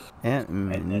line, yeah,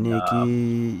 and then,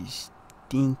 Nicky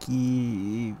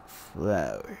Stinky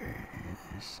Flowers.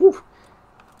 Whew.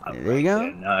 There you go.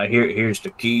 And here's the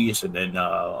keys, and then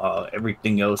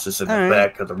everything else is in the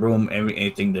back of the room.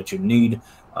 Anything that you need,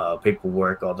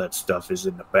 paperwork, all that stuff is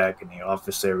in the back in the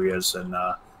office areas. And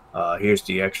here's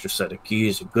the extra set of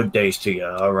keys. Good days to you.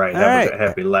 All right. Have a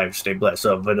happy life. Stay blessed.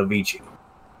 Vidovici.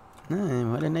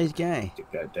 What a nice guy.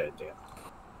 Goddamn.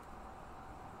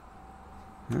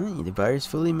 The bar is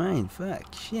fully mine.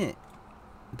 Fuck. Shit.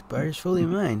 The bar is fully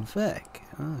mine. Fuck.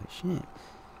 Oh, shit.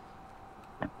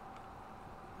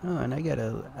 Oh, and I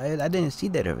didn't see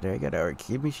that over there. I got an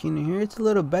arcade machine in here. It's a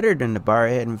little better than the bar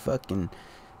I had in fucking...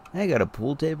 I got a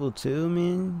pool table too,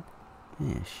 man.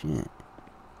 Yeah, shit.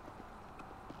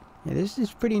 Yeah, this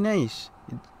is pretty nice.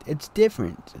 It's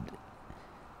different.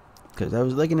 Because I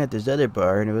was looking at this other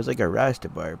bar, and it was like a Rasta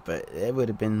bar, but it would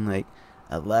have been like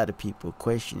a lot of people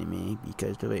questioning me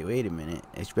because they're like, wait a minute,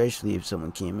 especially if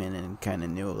someone came in and kind of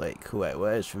knew like who I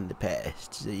was from the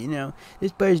past. So, you know,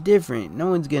 this bar's different. No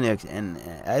one's gonna, and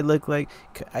I look like,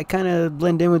 I kind of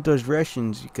blend in with those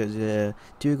Russians because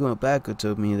Tuco and Paco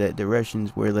told me that the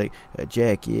Russians wear like a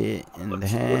jacket and the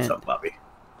hat. What's up, Bobby?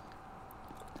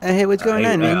 Hey, what's going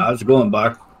on, man? How's it going,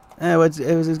 Bar? What's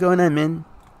going on, man?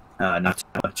 Not too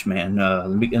much, man. Let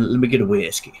me get a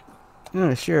whiskey.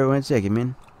 Oh, sure. 1 second,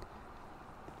 man.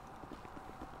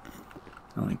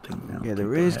 Only thing the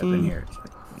whiskey in here is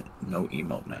like no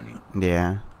emote menu.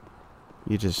 Yeah,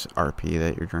 you just RP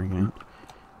that you're drinking.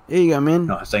 There you go, man.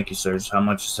 No, thank you, sirs. How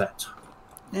much is that?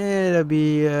 It'll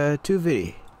be $2.50.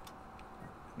 Here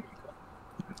you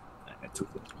go.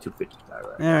 $2.50. All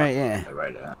right, yeah. All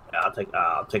right. I'll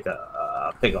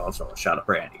take also a shot of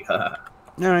brandy. All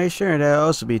right, sure. That'll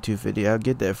also be $2.50. I'll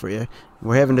get that for you.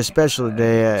 We're having a special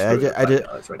today.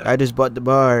 I just bought the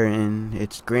bar and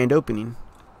it's grand opening.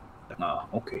 Oh,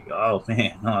 okay. Oh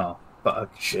man. Oh,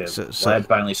 fuck shit. So Vlad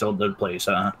finally sold the place,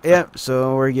 huh? Yep.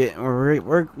 So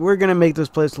we're gonna make this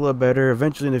place a little better.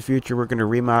 Eventually, in the future, we're gonna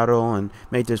remodel and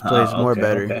make this place more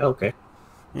better. Okay.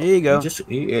 There you go.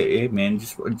 Hey, man,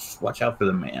 just watch out for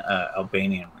the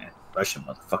Albanian and Russian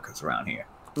motherfuckers around here.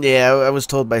 Yeah, I was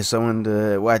told by someone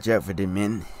to watch out for them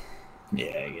men.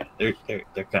 Yeah. They're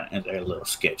a little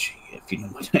sketchy, if you know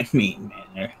what I mean,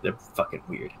 man. They're fucking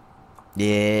weird.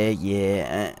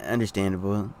 Yeah,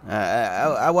 understandable.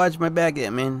 I watch my back,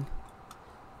 man.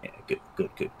 Yeah, good.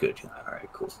 All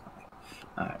right, cool.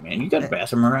 All right, man. You got a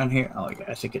bathroom around here? Oh, yeah,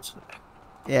 I think it's in the back.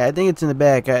 Yeah, I think it's in the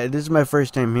back. This is my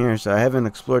first time here, so I haven't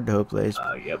explored the whole place.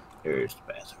 Yep, there's the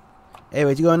bathroom. Hey,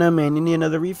 what's going on, man? You need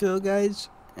another refill, guys?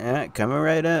 Alright, coming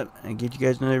right up. I'll get you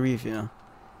guys another refill.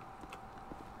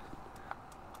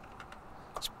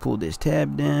 Let's pull this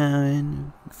tab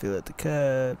down. Fill out the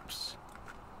cups.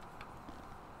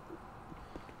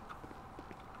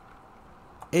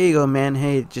 There you go, man.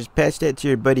 Hey, just pass that to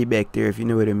your buddy back there if you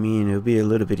know what I mean. It'll be a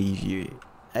little bit easier.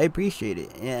 I appreciate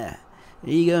it. Yeah.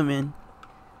 There you go, man.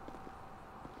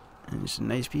 And some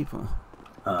nice people.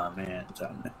 Oh, man.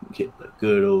 Time to get the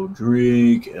good old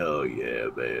drink. Hell yeah,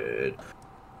 man.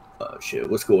 Oh, shit.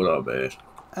 What's going on, man?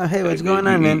 Oh, hey, what's going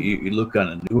on, man? You look kind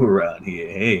of new around here.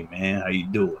 Hey, man. How you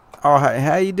doing? Oh,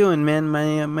 how you doing, man?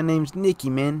 My name's Nicky,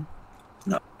 man.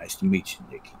 No, nice to meet you,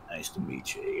 Nicky. Nice to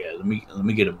meet you. Yeah, let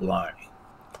me get a Blarney.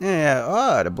 Yeah,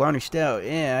 oh, the Blarney Stout.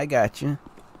 Yeah, I got you.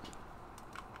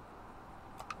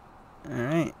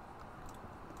 Alright.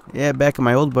 Yeah, back in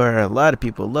my old bar, a lot of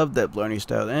people loved that Blarney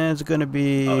Stout. And it's gonna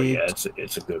be... Oh, yeah,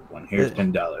 it's a good one. Here's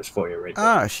 $10 for you right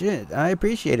there. Oh, shit. I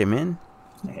appreciate it, man.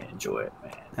 Yeah, enjoy it,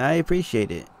 man. I appreciate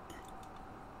it.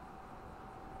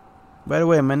 By the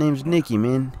way, my name's Nicky,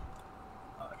 man.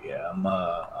 Yeah,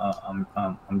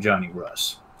 I'm Johnny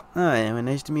Russ. Oh, yeah, well,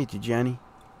 nice to meet you, Johnny.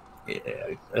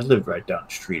 Yeah, I live right down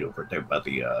the street over there by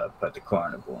the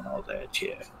carnival and all that.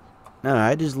 Yeah. No,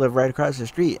 I just live right across the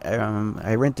street.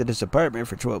 I rented this apartment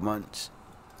for 12 months.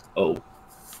 Oh,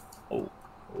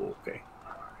 okay.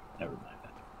 Never mind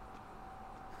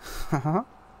that.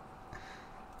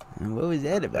 And what was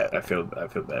that about? I feel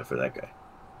bad for that guy.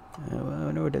 Well, I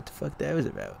wonder what the fuck that was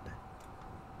about.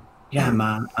 Yeah,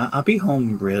 man, I'll be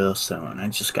home real soon. I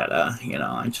just gotta,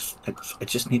 I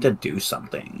just need to do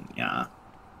something. Yeah.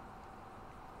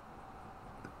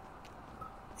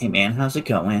 Hey, man, how's it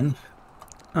going?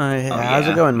 How's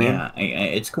it going, man? Yeah,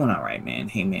 it's going all right, man.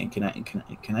 Hey, man, can I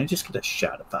just get a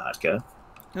shot of vodka?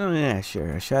 Oh yeah, sure.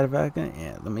 A shot of vodka.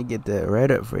 Yeah, let me get that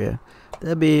right up for you.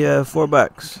 That'd be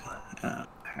 $4. All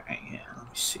right, yeah. Let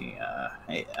me see.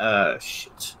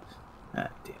 Shit. Damn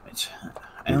it.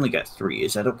 I only got 3.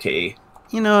 Is that okay?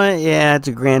 You know what? Yeah, it's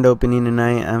a grand opening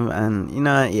tonight. You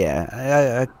know what? Yeah,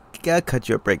 I gotta cut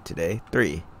you a break today.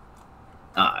 3.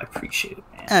 I appreciate it,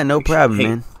 man. Ah, no problem,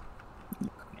 man.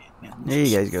 Man, There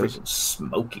you guys go.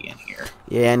 Smoky in here.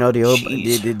 Yeah, I know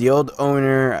the old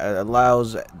owner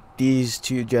allows these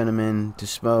 2 gentlemen to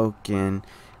smoke, and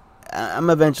I'm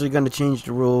eventually going to change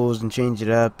the rules and change it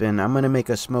up, and I'm going to make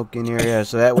a smoking area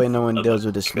so that way no one deals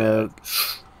with the smoke.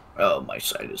 Oh, my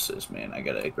sinuses, man. I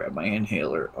gotta grab my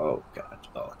inhaler. Oh, God.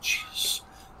 Oh, jeez.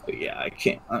 Oh, yeah, I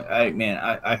can't.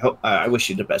 I hope. I wish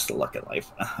you the best of luck in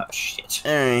life. Oh, shit.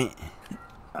 Alright.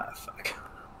 Fuck.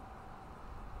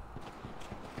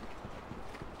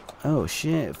 Oh,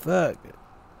 shit. Fuck.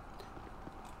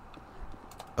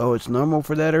 Oh, it's normal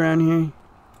for that around here?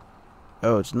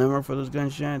 Oh, it's normal for those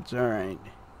gunshots? Alright.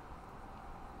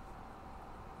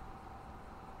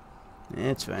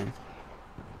 That's fine.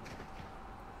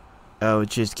 Oh,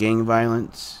 it's just gang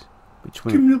violence?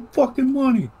 Between... Give me the fucking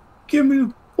money! Give me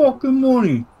the fucking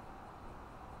money!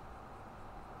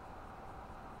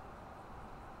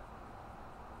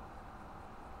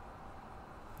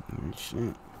 Oh,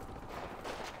 shit.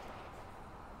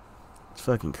 It's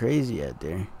fucking crazy out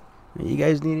there. You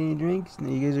guys need any drinks? No,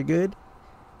 you guys are good?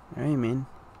 Alright, man.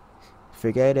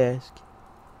 Figure I'd ask.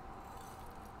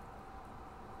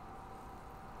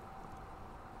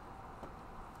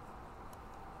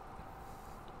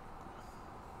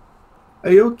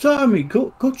 Hey, yo, Tommy,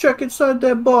 go check inside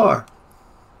that bar.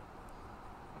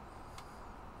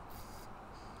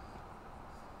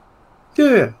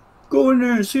 Yeah, go in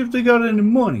there and see if they got any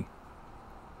money.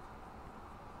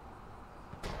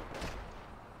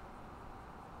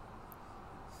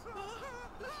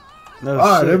 No, all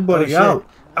right, shit. everybody, out.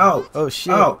 Oh,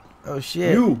 shit. Out. Oh,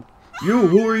 shit. You,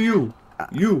 who are you?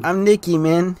 You. I'm Nicky,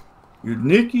 man. You're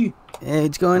Nicky? Hey,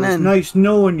 what's going on? It's nice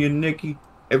knowing you, Nicky.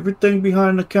 Everything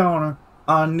behind the counter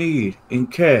I need in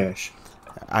cash.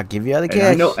 I'll give you all the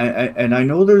cash. And I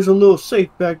know there's a little safe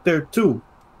back there, too.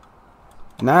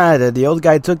 Nah, the old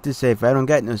guy took the safe. I don't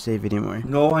got no safe anymore.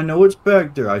 No, I know it's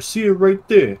back there. I see it right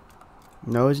there.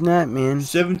 No, it's not, man.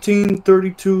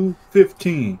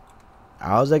 173215.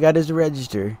 All I got is the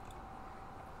register.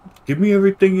 Give me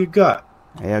everything you got.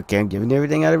 Hey, okay, I'm giving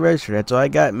everything out of the register. That's all I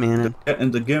got, man.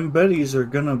 And the Gambettis are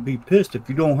gonna be pissed if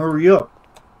you don't hurry up.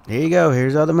 Here you go.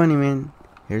 Here's all the money, man.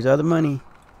 Here's all the money.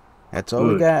 That's all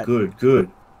we got.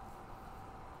 Good.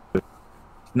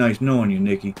 Nice knowing you,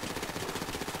 Nicky.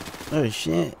 Oh,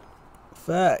 shit.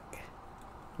 Fuck.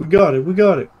 We got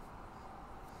it.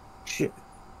 Shit.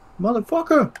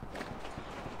 Motherfucker.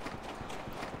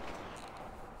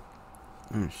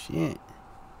 Oh, shit.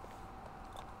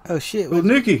 Oh, shit. Well,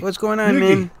 Nicky. What's going on,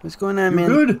 Nicky, man? What's going on, man?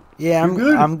 Good? Yeah, I'm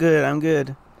good? I'm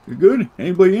good. You good?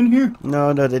 Anybody in here?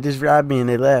 No, they just robbed me and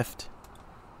they left.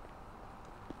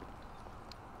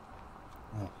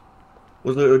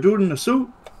 Was there a dude in a suit?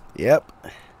 Yep.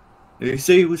 Did he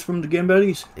say he was from the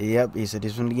Gambettis? Yep, he said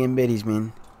he's from the Gambettis,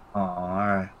 man. Oh,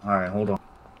 alright, hold on.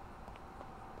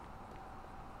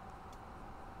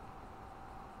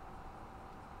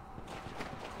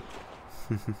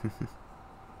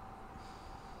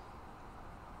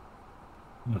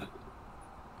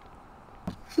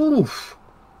 Oof.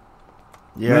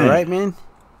 You alright, man?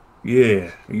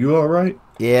 Yeah. You alright?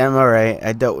 Yeah, I'm alright.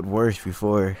 I dealt with worse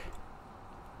before.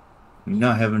 You're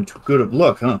not having too good of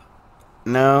luck, huh?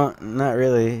 No, not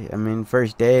really. I mean,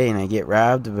 first day and I get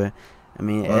robbed, but I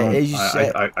mean, as you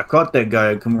said, I caught that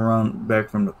guy come around back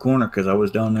from the corner because I was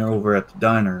down there over at the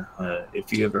diner.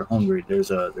 If you ever hungry,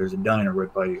 there's a diner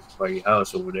right by your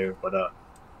house over there. But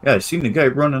yeah, I seen the guy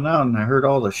running out and I heard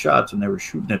all the shots and they were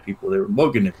shooting at people. They were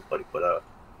mugging everybody. But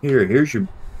here's your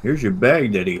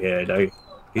bag that he had. I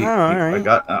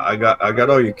got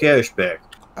all your cash back.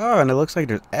 Oh, and it looks like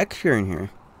there's extra in here.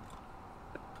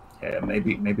 Yeah,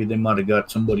 maybe they might have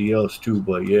got somebody else too,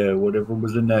 but yeah, whatever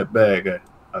was in that bag,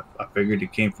 I figured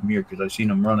it came from here because I seen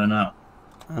them running out.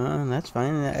 That's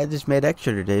fine. I just made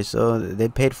extra today, so they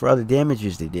paid for all the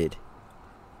damages they did.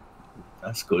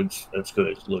 That's good. That's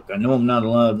good. Look, I know I'm not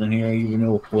allowed in here, even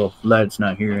though, well, Vlad's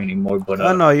not here anymore, but,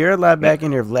 Oh, no, you're allowed yeah. back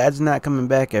in here. Vlad's not coming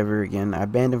back ever again. I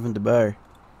banned him from the bar.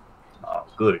 Oh,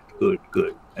 good.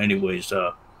 Anyways,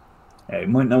 yeah, you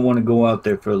might not want to go out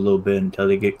there for a little bit until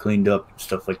they get cleaned up and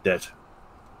stuff like that.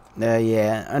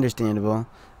 Yeah, understandable.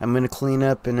 I'm gonna clean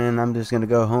up, and then I'm just gonna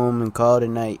go home and call it a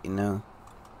night, you know.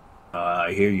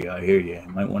 I hear you. You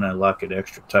might want to lock it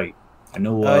extra tight. I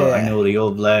know. Oh, yeah. I know the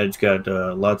old lad's got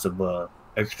lots of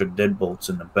extra deadbolts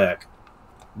in the back.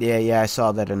 Yeah, I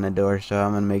saw that on the door, so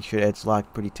I'm gonna make sure that's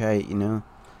locked pretty tight, you know.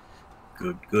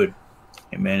 Good.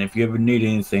 Hey man, if you ever need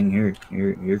anything,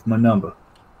 here's my number.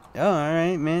 Oh, all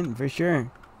right, man, for sure.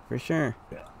 Yeah.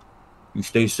 You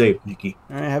stay safe, Nicky.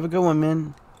 All right, have a good one,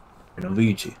 man. And I'll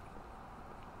lead you.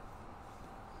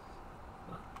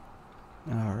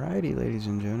 Alrighty, ladies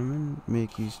and gentlemen,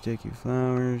 Micky Sticky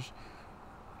Flowers.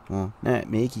 Well, not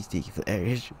Micky Sticky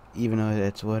Flowers, even though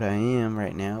that's what I am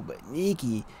right now, but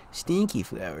Nicky Stinky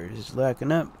Flowers is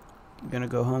locking up. I'm gonna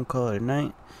go home, call it a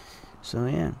night. So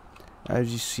yeah,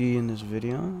 as you see in this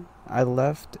video, I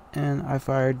left and I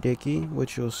fired Dicky,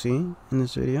 which you'll see in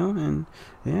this video, and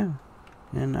yeah,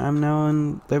 and I'm now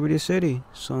in Liberty City,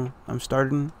 so I'm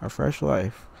starting a fresh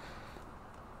life.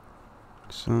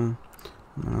 So I'm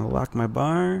gonna lock my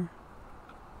bar.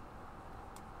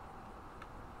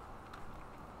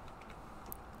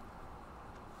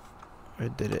 I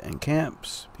did it in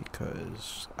camps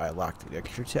because I locked it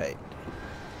extra tight.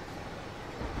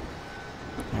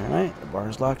 Alright, the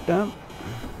bar's locked up.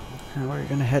 Now we're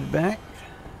gonna head back.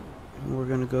 And we're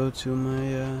gonna go to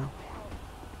my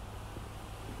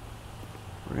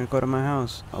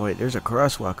house. Oh wait, there's a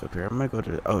crosswalk up here. I'm gonna go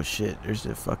to oh shit, there's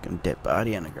a fucking dead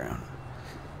body on the ground.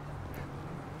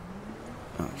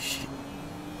 Oh shit.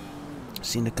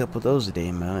 Seen a couple of those a day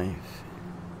in my life.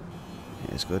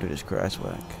 Yeah, let's go to this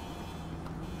crosswalk.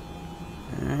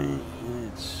 Alright,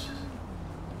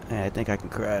 I think I can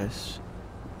cross.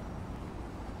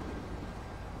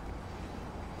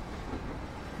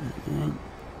 Alright.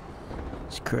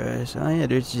 Let's cross. Oh yeah,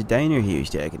 there's this diner he was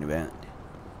talking about.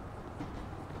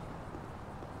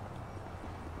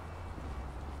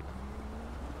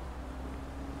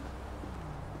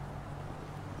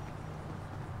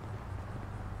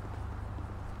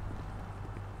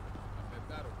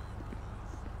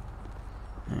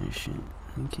 Oh shit,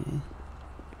 okay.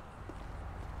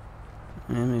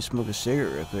 I'm gonna smoke a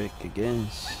cigarette real quick, I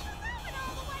guess.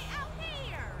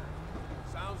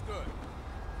 Sounds good.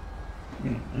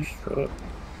 Yeah, nice truck.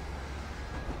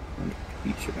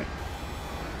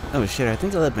 Oh shit, I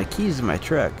think I left my keys in my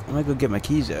truck. I'm gonna go get my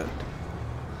keys out.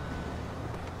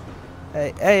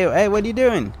 Hey, what are you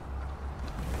doing?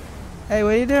 Hey,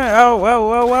 what are you doing? Oh,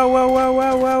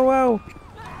 whoa.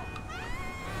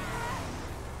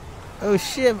 Oh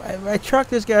shit, my truck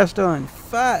just got stolen.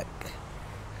 Fuck.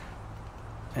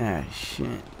 Ah,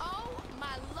 shit.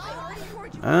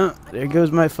 Oh, there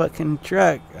goes my fucking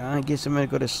truck. I guess I'm gonna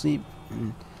go to sleep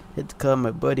and hit to call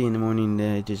my buddy in the morning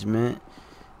that I just met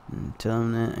and tell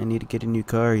him that I need to get a new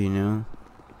car, you know.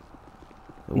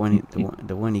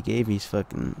 The one he gave me's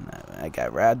fucking. I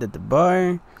got robbed at the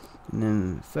bar, and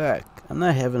then fuck. I'm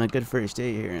not having a good first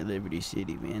day here in Liberty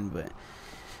City, man. But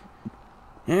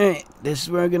alright, this is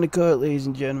where I'm gonna call it, ladies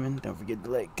and gentlemen. Don't forget to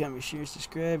like, comment, share,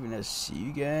 subscribe, and I'll see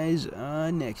you guys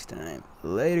next time.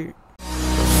 Later.